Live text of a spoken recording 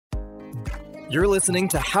You're listening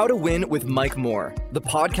to How to Win with Mike Moore, the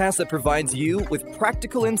podcast that provides you with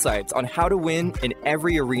practical insights on how to win in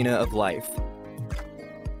every arena of life.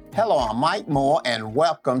 Hello, I'm Mike Moore, and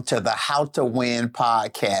welcome to the How to Win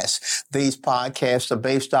podcast. These podcasts are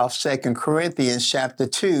based off 2 Corinthians chapter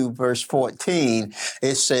 2, verse 14.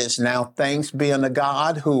 It says, "Now thanks be unto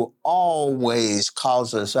God who always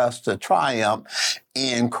causes us to triumph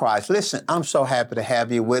in Christ." Listen, I'm so happy to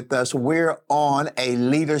have you with us. We're on a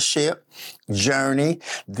leadership journey.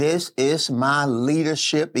 This is my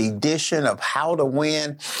leadership edition of How to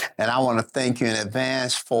Win, and I want to thank you in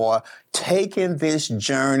advance for taking this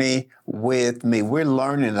journey with me. We're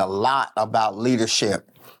learning a lot about leadership.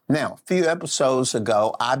 Now, a few episodes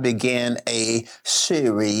ago, I began a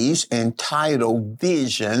series entitled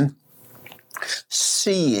Vision,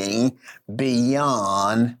 Seeing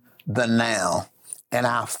Beyond the Now. In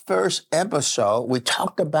our first episode, we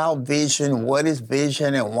talked about vision, what is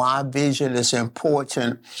vision and why vision is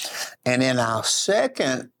important. And in our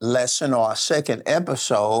second lesson or our second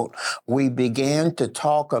episode, we began to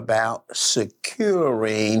talk about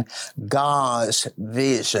securing God's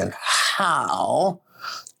vision, how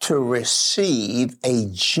to receive a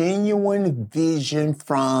genuine vision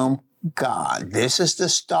from God. This is the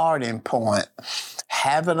starting point,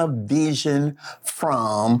 having a vision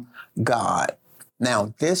from God.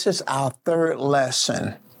 Now, this is our third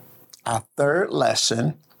lesson. And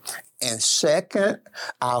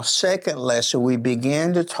our second lesson, we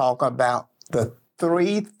began to talk about the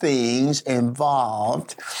three things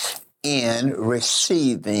involved in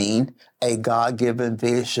receiving a God-given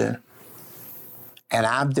vision. And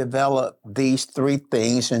I've developed these three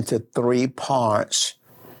things into three parts.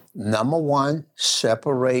 Number one,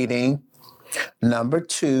 separating. Number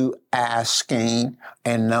two, asking.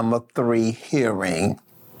 And number three, hearing.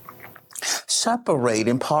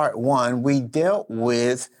 Separating, part one, we dealt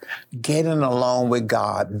with getting along with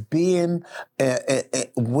God, being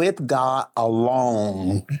with God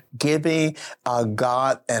alone, giving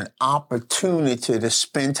God an opportunity to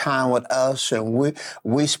spend time with us, and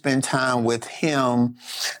we spend time with Him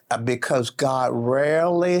because God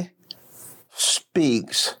rarely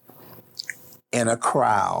speaks in a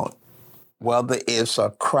crowd. Whether it's a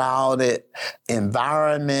crowded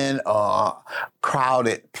environment or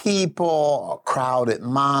crowded people or crowded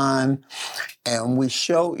mind. And we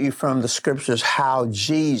showed you from the scriptures how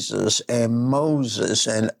Jesus and Moses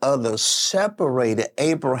and others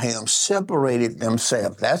Abraham separated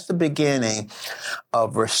themselves. That's the beginning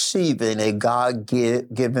of receiving a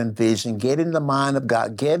God-given vision, getting the mind of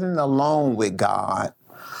God, getting alone with God,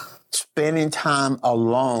 spending time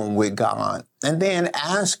alone with God. And then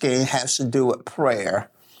asking has to do with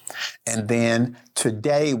prayer. And then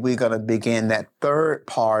today we're going to begin that third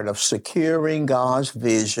part of securing God's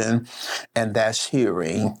vision, and that's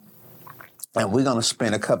hearing. And we're going to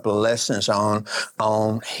spend a couple of lessons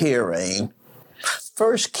on hearing.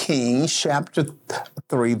 1 Kings chapter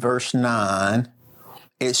 3, verse 9,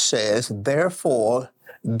 it says, "Therefore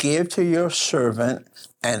give to your servant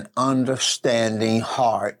an understanding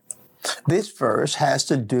heart." This verse has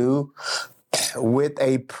to do with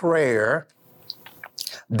a prayer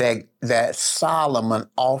that Solomon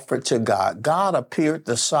offered to God. God appeared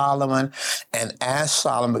to Solomon and asked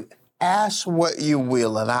Solomon, "Ask what you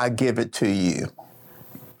will and I'll give it to you."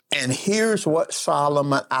 And here's what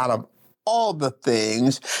Solomon, out of all the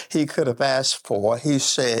things he could have asked for, he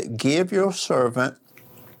said, "Give your servant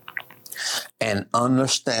an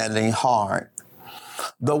understanding heart."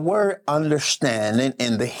 The word understanding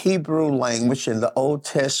in the Hebrew language in the Old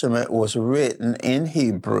Testament was written in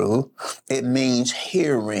Hebrew. It means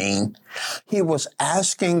hearing. He was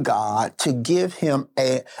asking God to give him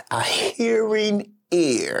a hearing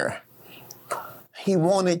ear. He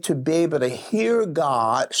wanted to be able to hear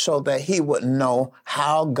God so that he would know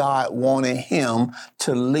how God wanted him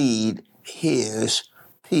to lead his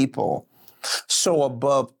people. So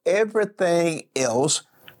above everything else,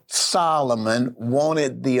 Solomon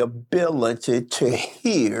wanted the ability to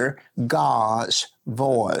hear God's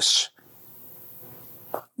voice.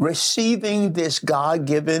 Receiving this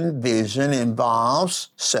God-given vision involves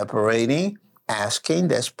separating, asking,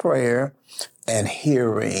 that's prayer, and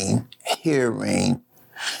hearing.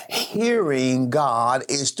 Hearing God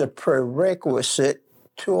is the prerequisite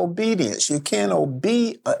to obedience. You can't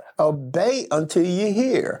obey until you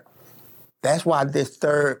hear. That's why this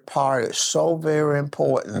third part is so very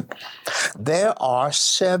important. There are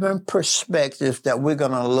 7 perspectives that we're going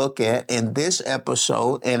to look at in this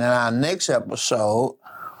episode and in our next episode.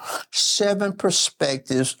 7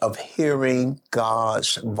 perspectives of hearing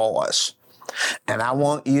God's voice. And I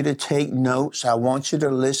want you to take notes. I want you to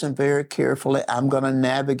listen very carefully. I'm going to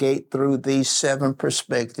navigate through these 7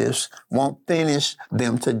 perspectives. Won't finish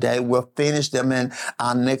them today. We'll finish them in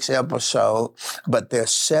our next episode. But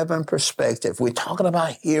there's 7 perspectives. We're talking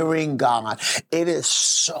about hearing God. It is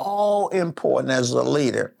so important as a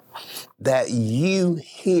leader that you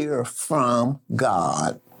hear from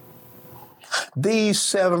God. These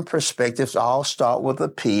 7 perspectives all start with a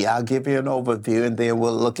P. I'll give you an overview and then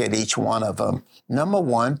we'll look at each one of them. Number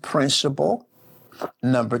 1, principle.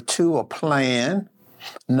 Number 2, a plan.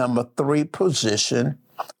 Number 3, position.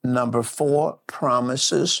 Number 4,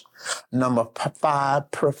 promises. Number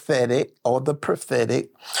 5, prophetic or the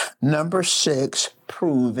prophetic. Number 6,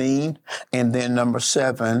 proving. And then number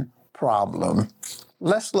 7, problem.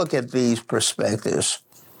 Let's look at these perspectives.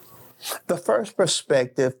 The first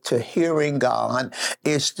perspective to hearing God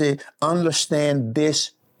is to understand this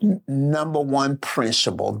number 1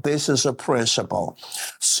 principle. This is a principle.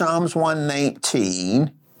 Psalms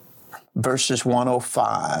 119, verses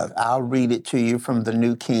 105. I'll read it to you from the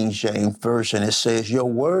New King James Version. It says, "Your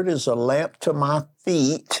word is a lamp to my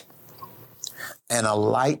feet and a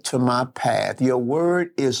light to my path." Your word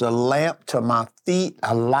is a lamp to my feet,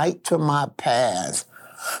 a light to my path.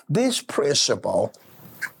 This principle,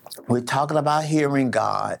 we're talking about hearing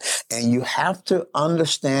God, and you have to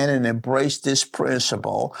understand and embrace this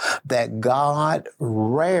principle that God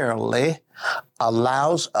rarely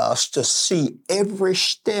allows us to see every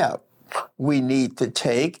step we need to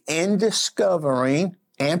take in discovering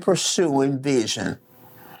and pursuing vision.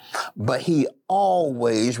 But He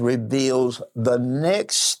always reveals the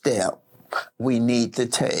next step we need to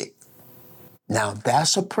take. Now,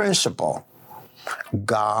 that's a principle.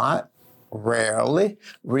 God rarely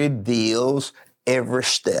reveals every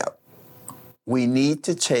step we need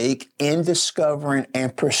to take in discovering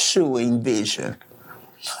and pursuing vision,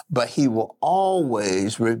 but He will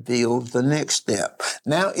always reveal the next step.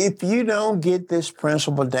 Now, if you don't get this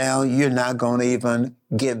principle down, you're not going to even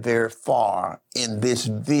get very far in this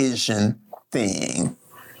vision thing,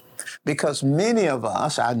 because many of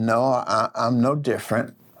us, I know I'm no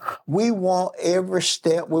different, we want every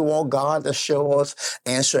step. We want God to show us,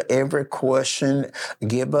 answer every question,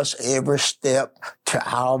 give us every step to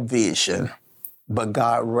our vision. But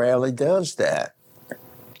God rarely does that.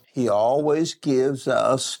 He always gives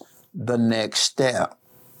us the next step.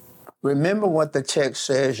 Remember what the text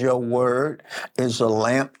says, your word is a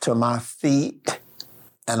lamp to my feet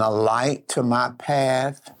and a light to my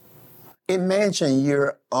path. Imagine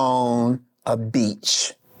you're on a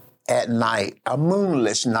beach at night, a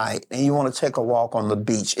moonless night, and you want to take a walk on the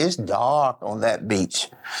beach. It's dark on that beach,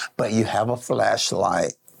 but you have a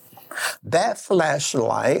flashlight. That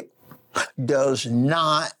flashlight does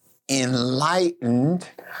not enlighten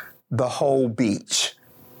the whole beach,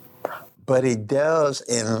 but it does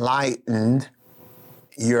enlighten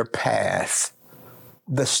your path,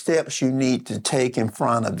 the steps you need to take in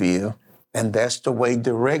front of you. And that's the way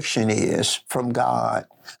direction is from God.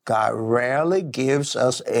 God rarely gives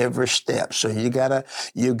us every step. So you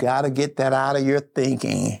gotta get that out of your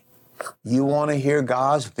thinking. You want to hear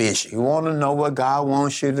God's vision. You want to know what God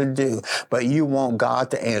wants you to do. But you want God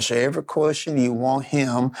to answer every question. You want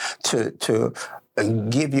Him to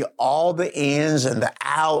give you all the ins and the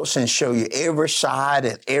outs and show you every side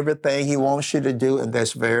and everything He wants you to do. And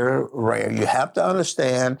that's very rare. You have to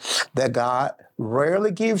understand that God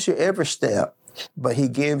rarely gives you every step, but He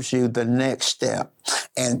gives you the next step.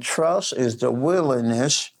 And trust is the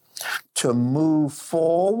willingness to move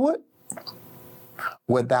forward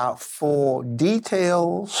without full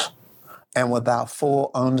details and without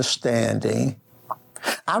full understanding.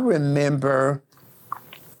 I remember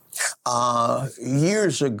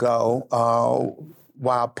years ago,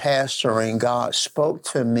 while pastoring, God spoke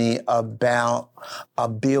to me about a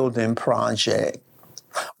building project.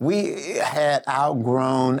 We had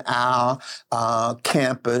outgrown our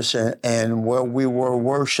campus and where we were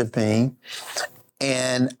worshiping,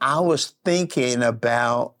 and I was thinking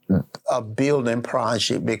about a building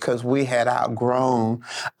project because we had outgrown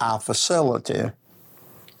our facility.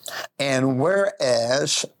 And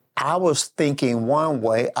whereas I was thinking one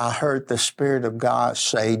way, I heard the Spirit of God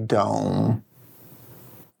say, dome.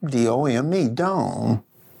 D-O-M-E, dome.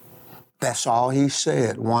 That's all He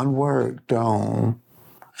said, one word, dome.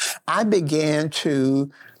 I began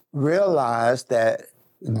to realize that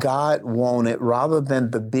God wanted, rather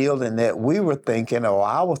than the building that we were thinking or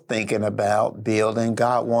I was thinking about building,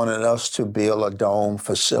 God wanted us to build a dome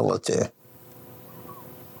facility.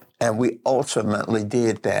 And we ultimately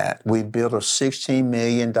did that. We built a $16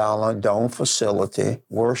 million dome facility,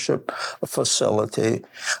 worship facility,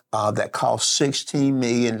 that cost $16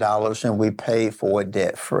 million, and we paid for it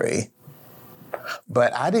debt-free.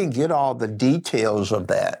 But I didn't get all the details of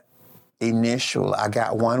that initially. I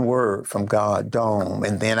got one word from God, dome,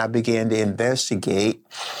 and then I began to investigate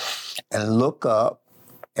and look up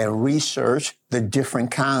and research the different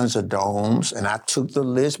kinds of domes. And I took the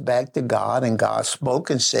list back to God, and God spoke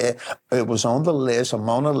and said it was on the list, a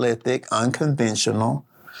monolithic, unconventional.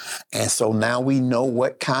 And so now we know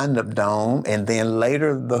what kind of dome. And then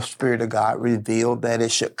later the Spirit of God revealed that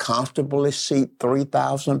it should comfortably seat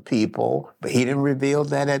 3,000 people, but he didn't reveal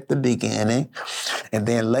that at the beginning. And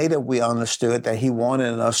then later we understood that he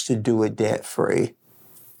wanted us to do it debt-free.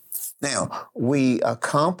 Now, we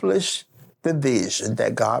accomplished the vision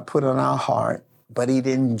that God put on our heart, but he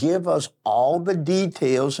didn't give us all the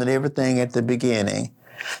details and everything at the beginning.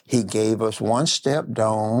 He gave us one-step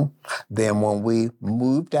dome. Then when we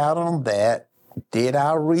moved out on that, did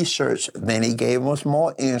our research, then he gave us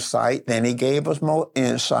more insight, then he gave us more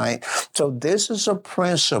insight. So this is a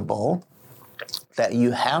principle that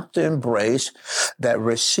you have to embrace, that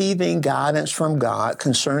receiving guidance from God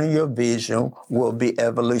concerning your vision will be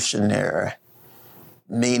evolutionary.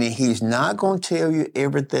 Meaning he's not going to tell you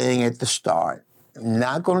everything at the start.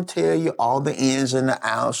 Not going to tell you all the ins and the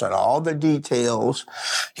outs and all the details.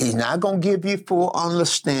 He's not going to give you full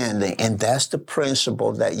understanding. And that's the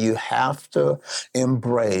principle that you have to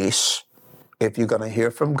embrace if you're going to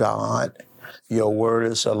hear from God. Your word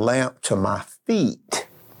is a lamp to my feet.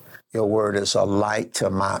 Your word is a light to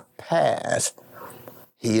my path.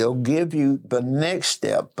 He'll give you the next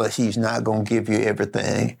step, but he's not going to give you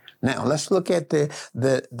everything. Now, let's look at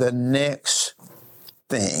the next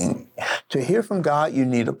thing. To hear from God, you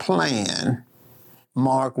need a plan.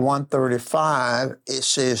 Mark 1:35, it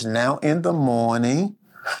says, now in the morning,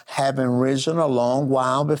 having risen a long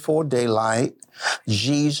while before daylight,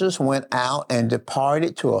 Jesus went out and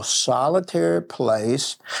departed to a solitary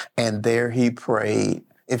place, and there he prayed.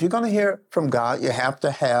 If you're going to hear from God, you have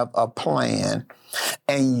to have a plan.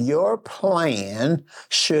 And your plan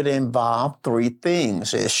should involve three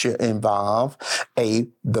things. It should involve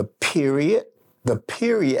the period. The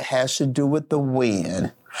period has to do with the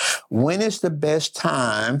when. When is the best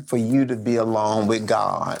time for you to be alone with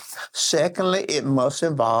God? Secondly, it must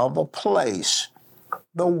involve a place.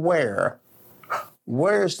 The where.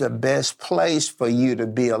 Where's the best place for you to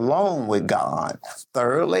be alone with God?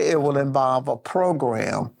 Thirdly, it will involve a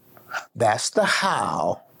program. That's the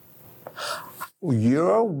how.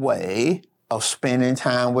 Your way of spending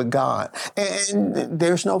time with God. And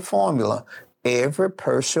there's no formula. Every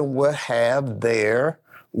person will have their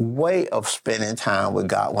way of spending time with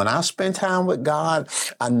God. When I spend time with God,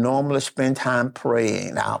 I normally spend time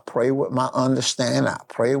praying. I'll pray with my understanding. I'll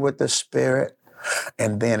pray with the Spirit.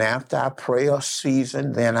 And then after I pray a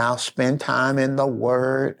season, then I'll spend time in the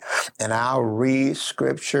Word, and I'll read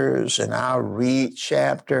scriptures, and I'll read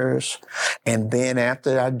chapters. And then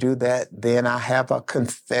after I do that, then I have a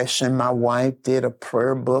confession. My wife did a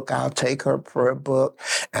prayer book. I'll take her prayer book,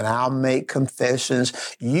 and I'll make confessions.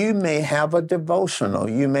 You may have a devotional.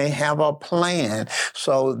 You may have a plan.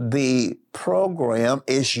 So the program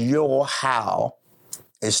is your how.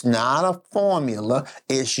 It's not a formula,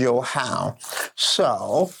 it's your how.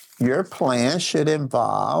 So your plan should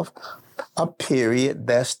involve a period,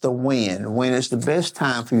 that's the when. When is the best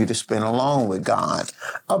time for you to spend alone with God?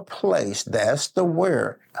 A place, that's the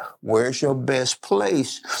where. Where's your best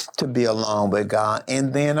place to be alone with God?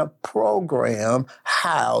 And then a program,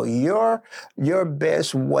 how, your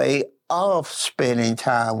best way of spending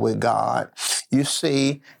time with God. You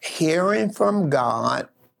see, hearing from God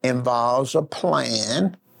involves a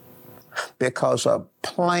plan, because a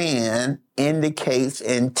plan indicates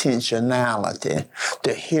intentionality.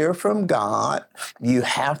 To hear from God, you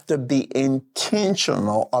have to be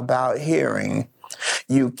intentional about hearing.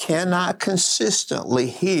 You cannot consistently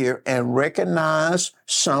hear and recognize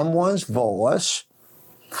someone's voice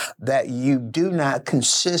that you do not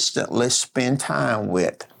consistently spend time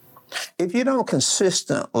with. If you don't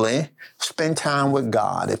consistently spend time with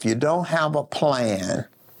God, if you don't have a plan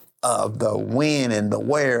of the when and the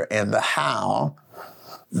where and the how,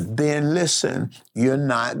 then listen, you're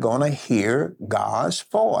not going to hear God's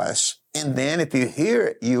voice. And then if you hear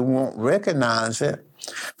it, you won't recognize it.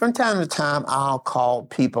 From time to time, I'll call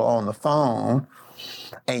people on the phone,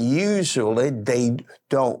 and usually they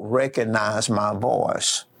don't recognize my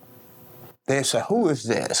voice. They say, who is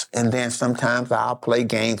this? And then sometimes I'll play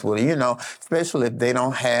games with it, especially if they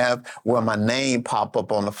don't have where my name pop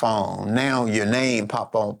up on the phone. Now your name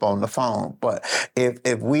pop up on the phone. But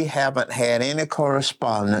if we haven't had any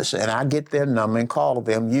correspondence and I get their number and call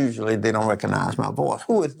them, usually they don't recognize my voice.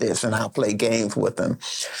 Who is this? And I'll play games with them.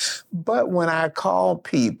 But when I call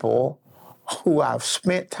people who I've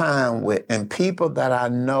spent time with and people that I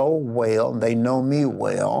know well, they know me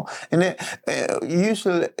well, and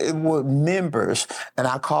usually it were members, and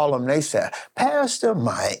I call them, they say, Pastor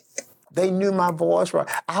Mike, they knew my voice, right?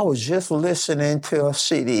 I was just listening to a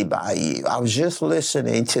CD by you. I was just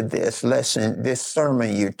listening to this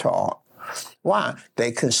sermon you taught. Why?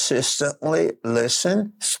 They consistently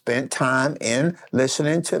listen, spent time in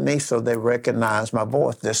listening to me, so they recognize my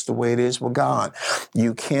voice. That's the way it is with God.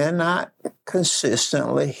 You cannot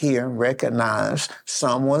consistently hear and recognize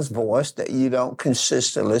someone's voice that you don't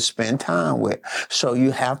consistently spend time with. So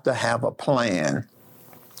you have to have a plan.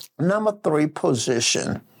 Number 3,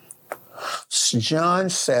 position. John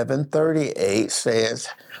 7:38 says,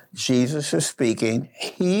 Jesus is speaking,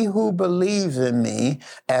 he who believes in me,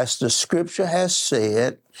 as the scripture has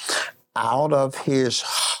said, out of his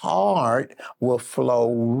heart will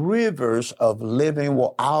flow rivers of living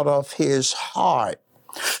water, out of his heart.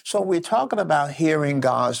 So we're talking about hearing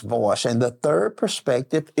God's voice. And the third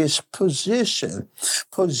perspective is position.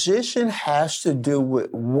 Position has to do with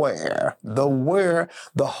where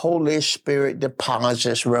the Holy Spirit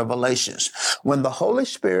deposits revelations. When the Holy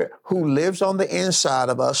Spirit, who lives on the inside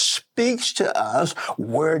of us, speaks to us,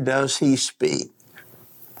 where does he speak?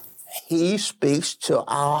 He speaks to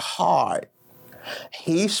our heart.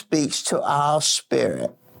 He speaks to our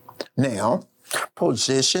spirit. Now,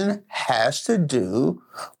 position has to do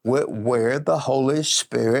with where the Holy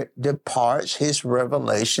Spirit departs his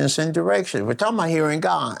revelations and directions. We're talking about hearing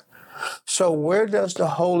God. So where does the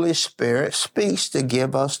Holy Spirit speak to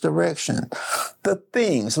give us direction? The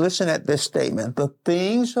things, listen at this statement, the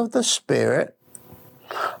things of the Spirit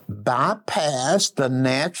bypass the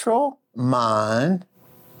natural mind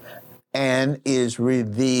and is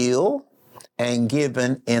revealed and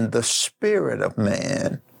given in the spirit of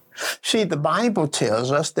man. See, the Bible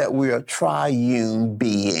tells us that we are a triune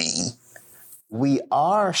being. We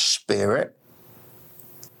are spirit.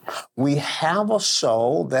 We have a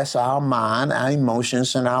soul, that's our mind, our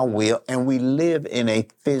emotions, and our will, and we live in a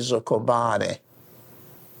physical body.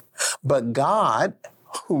 But God,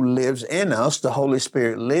 who lives in us, the Holy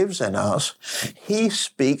Spirit lives in us, he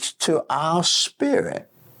speaks to our spirit,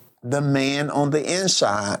 the man on the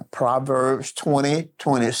inside. Proverbs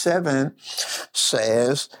 20:27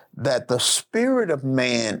 says that the spirit of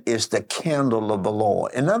man is the candle of the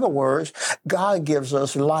Lord. In other words, God gives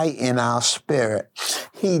us light in our spirit.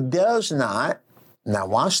 He does not, now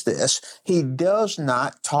watch this, he does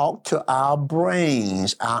not talk to our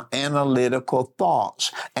brains, our analytical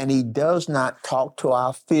thoughts, and he does not talk to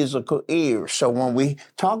our physical ears. So when we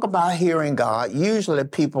talk about hearing God, usually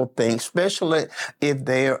people think, especially if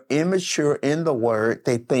they're immature in the word,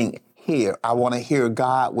 they think, here, I want to hear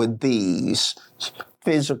God with these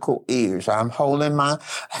physical ears. I'm holding my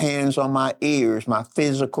hands on my ears, my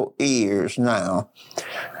physical ears now.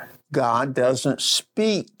 God doesn't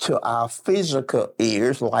speak to our physical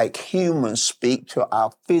ears like humans speak to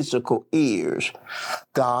our physical ears.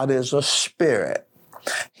 God is a spirit.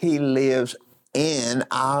 He lives in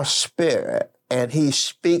our spirit, and he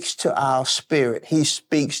speaks to our spirit. He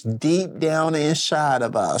speaks deep down inside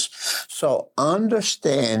of us. So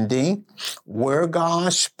understanding where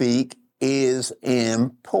God speaks is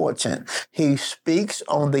important. He speaks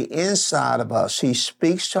on the inside of us. He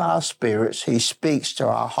speaks to our spirits. He speaks to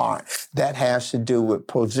our heart. That has to do with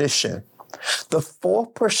position. The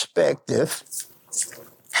fourth perspective,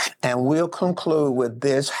 and we'll conclude with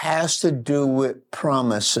this, has to do with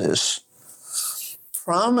promises.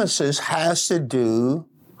 Promises has to do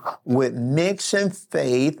with mixing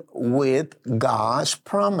faith with God's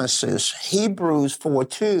promises. Hebrews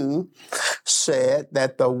 4:2 said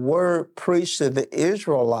that the word preached to the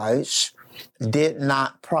Israelites did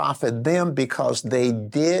not profit them because they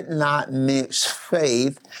did not mix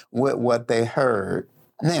faith with what they heard.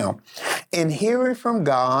 Now, in hearing from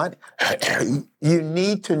God, you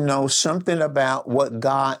need to know something about what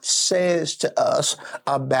God says to us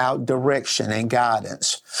about direction and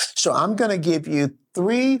guidance. So I'm going to give you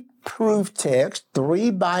 3 proof texts,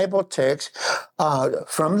 3 Bible texts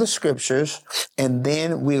from the scriptures, and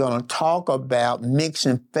then we're going to talk about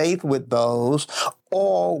mixing faith with those,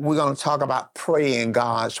 or we're going to talk about praying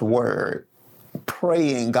God's word.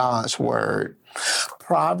 Praying God's word.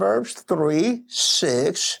 Proverbs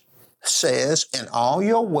 3:6 says, in all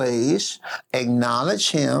your ways,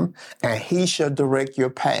 acknowledge him, and he shall direct your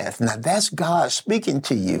path. Now, that's God speaking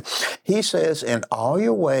to you. He says, in all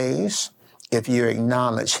your ways, if you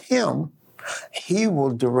acknowledge him, he will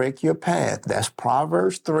direct your path. That's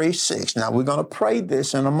Proverbs 3:6. Now, we're going to pray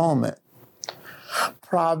this in a moment.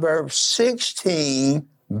 Proverbs 16,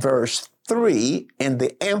 verse 3 in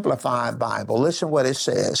the Amplified Bible. Listen what it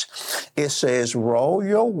says. It says, roll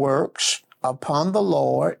your works upon the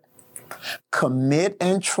Lord, commit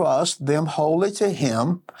and trust them wholly to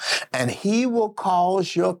him, and he will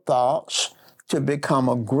cause your thoughts to become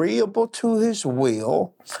agreeable to his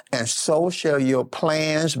will, and so shall your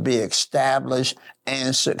plans be established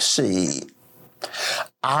and succeed.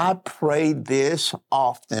 I pray this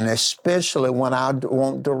often, especially when I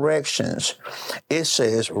want directions. It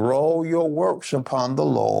says, roll your works upon the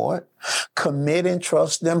Lord, commit and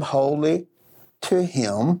trust them wholly to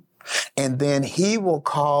him, and then he will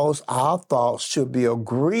cause our thoughts to be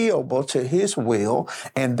agreeable to his will,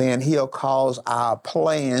 and then he'll cause our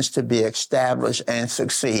plans to be established and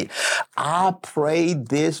succeed. I pray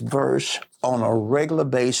this verse on a regular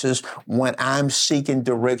basis when I'm seeking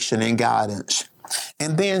direction and guidance.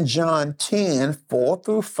 And then John 10, 4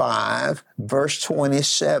 through 5, verse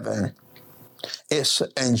 27.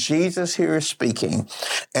 And Jesus here is speaking.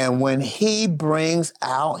 And when he brings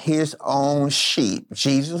out his own sheep,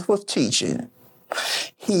 Jesus was teaching,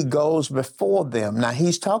 he goes before them. Now,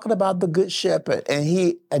 he's talking about the good shepherd, and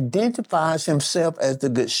he identifies himself as the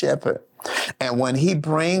good shepherd. And when he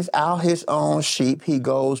brings out his own sheep, he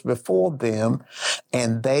goes before them,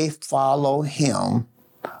 and they follow him,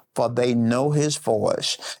 for they know his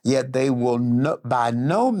voice. Yet they will by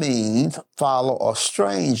no means follow a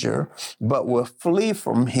stranger, but will flee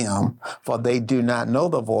from him, for they do not know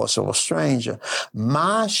the voice of a stranger.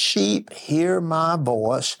 My sheep hear my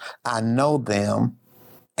voice. I know them,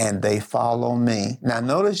 and they follow me. Now,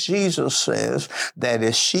 notice Jesus says that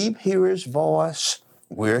his sheep hear his voice.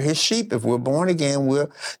 We're his sheep. If we're born again, we're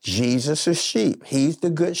Jesus' sheep. He's the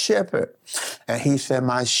good shepherd. And he said,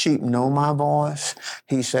 my sheep know my voice.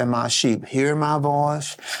 He said, my sheep hear my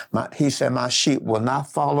voice. He said, my sheep will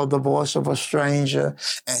not follow the voice of a stranger.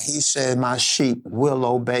 And he said, my sheep will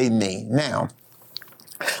obey me. Now,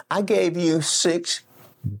 I gave you 6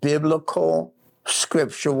 biblical,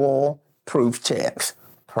 scriptural proof texts.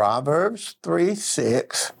 Proverbs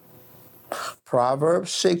 3:6,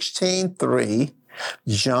 Proverbs 16:3,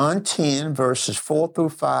 John 10, verses 4 through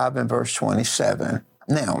 5, and verse 27.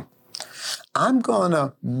 Now, I'm going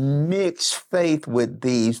to mix faith with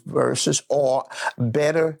these verses, or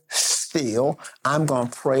better still, I'm going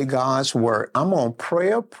to pray God's word. I'm going to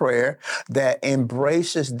pray a prayer that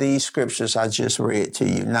embraces these scriptures I just read to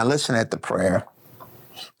you. Now, listen at the prayer.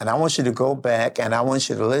 And I want you to go back and I want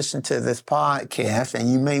you to listen to this podcast,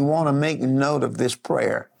 and you may want to make note of this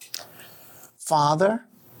prayer. Father,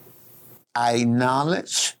 I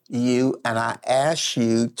acknowledge you and I ask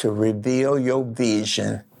you to reveal your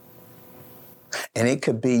vision. And it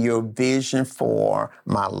could be your vision for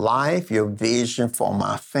my life, your vision for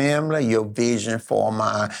my family, your vision for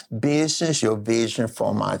my business, your vision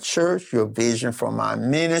for my church, your vision for my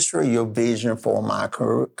ministry, your vision for my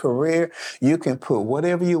career. You can put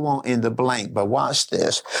whatever you want in the blank, but watch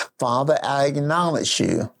this. Father, I acknowledge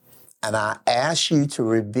you and I ask you to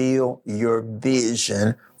reveal your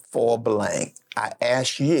vision for blank. I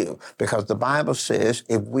ask you, because the Bible says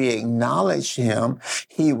if we acknowledge him,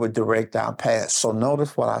 he will direct our path. So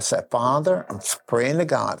notice what I said. Father, I'm praying to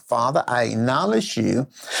God. Father, I acknowledge you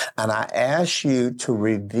and I ask you to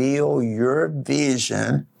reveal your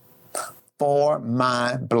vision for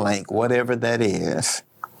my blank, whatever that is.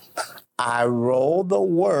 I roll the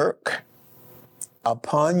work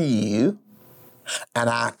upon you and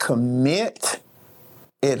I commit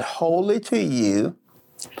it wholly to you.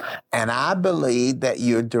 And I believe that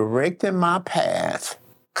you're directing my path,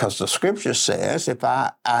 because the scripture says if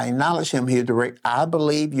I acknowledge him, he'll direct. I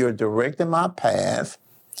believe you're directing my path,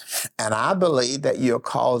 and I believe that you're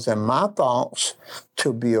causing my thoughts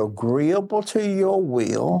to be agreeable to your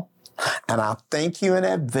will. And I thank you in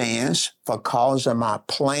advance for causing my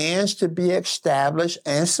plans to be established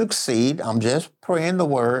and succeed. I'm just praying the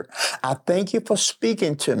word. I thank you for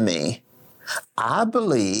speaking to me. I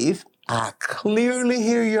believe I clearly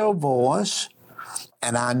hear your voice,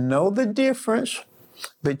 and I know the difference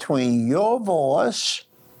between your voice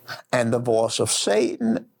and the voice of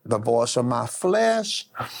Satan, the voice of my flesh,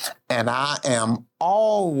 and I am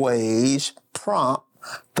always prompt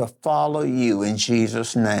to follow you in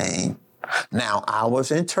Jesus' name. Now, I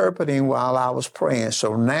was interpreting while I was praying,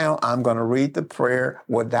 so now I'm going to read the prayer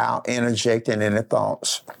without interjecting any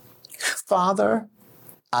thoughts. Father,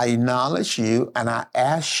 I acknowledge you and I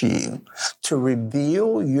ask you to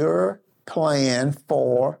reveal your plan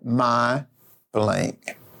for my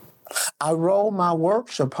blank. I roll my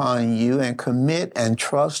works upon you and commit and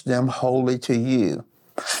trust them wholly to you.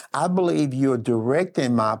 I believe you're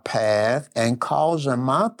directing my path and causing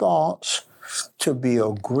my thoughts to be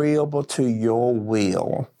agreeable to your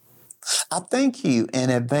will. I thank you in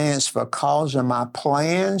advance for causing my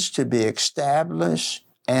plans to be established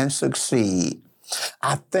and succeed.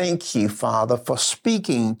 I thank you, Father, for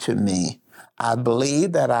speaking to me. I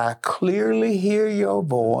believe that I clearly hear your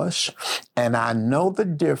voice, and I know the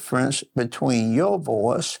difference between your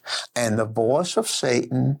voice and the voice of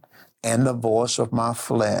Satan and the voice of my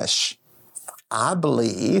flesh. I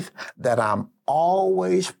believe that I'm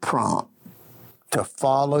always prompt to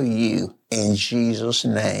follow you in Jesus'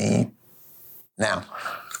 name. Now,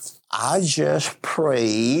 I just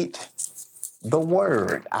prayed the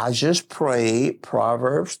word. I just prayed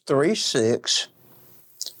Proverbs 3:6.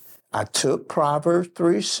 I took Proverbs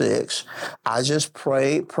 3:6. I just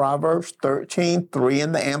prayed Proverbs 13:3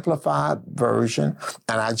 in the Amplified Version,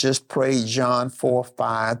 and I just prayed John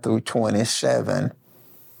 4:5 through 27.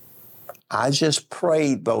 I just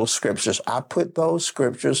prayed those scriptures. I put those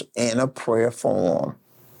scriptures in a prayer form.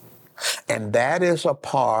 And that is a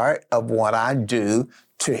part of what I do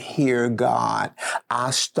to hear God.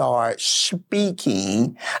 I start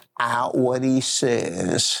speaking out what he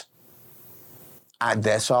says.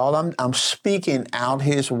 That's all I'm speaking out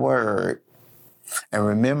his word. And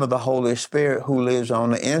remember, the Holy Spirit who lives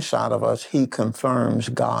on the inside of us, he confirms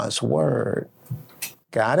God's word.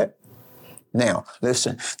 Got it? Now,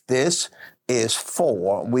 listen, this is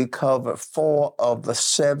we covered 4 of the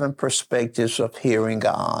 7 perspectives of hearing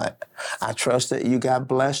God. I trust that you got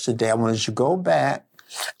blessed today. I want you to go back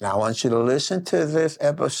and I want you to listen to this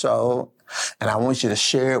episode and I want you to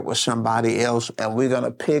share it with somebody else. And we're going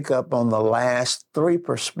to pick up on the last 3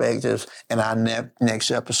 perspectives in our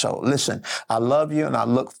next episode. Listen, I love you and I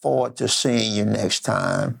look forward to seeing you next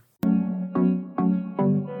time.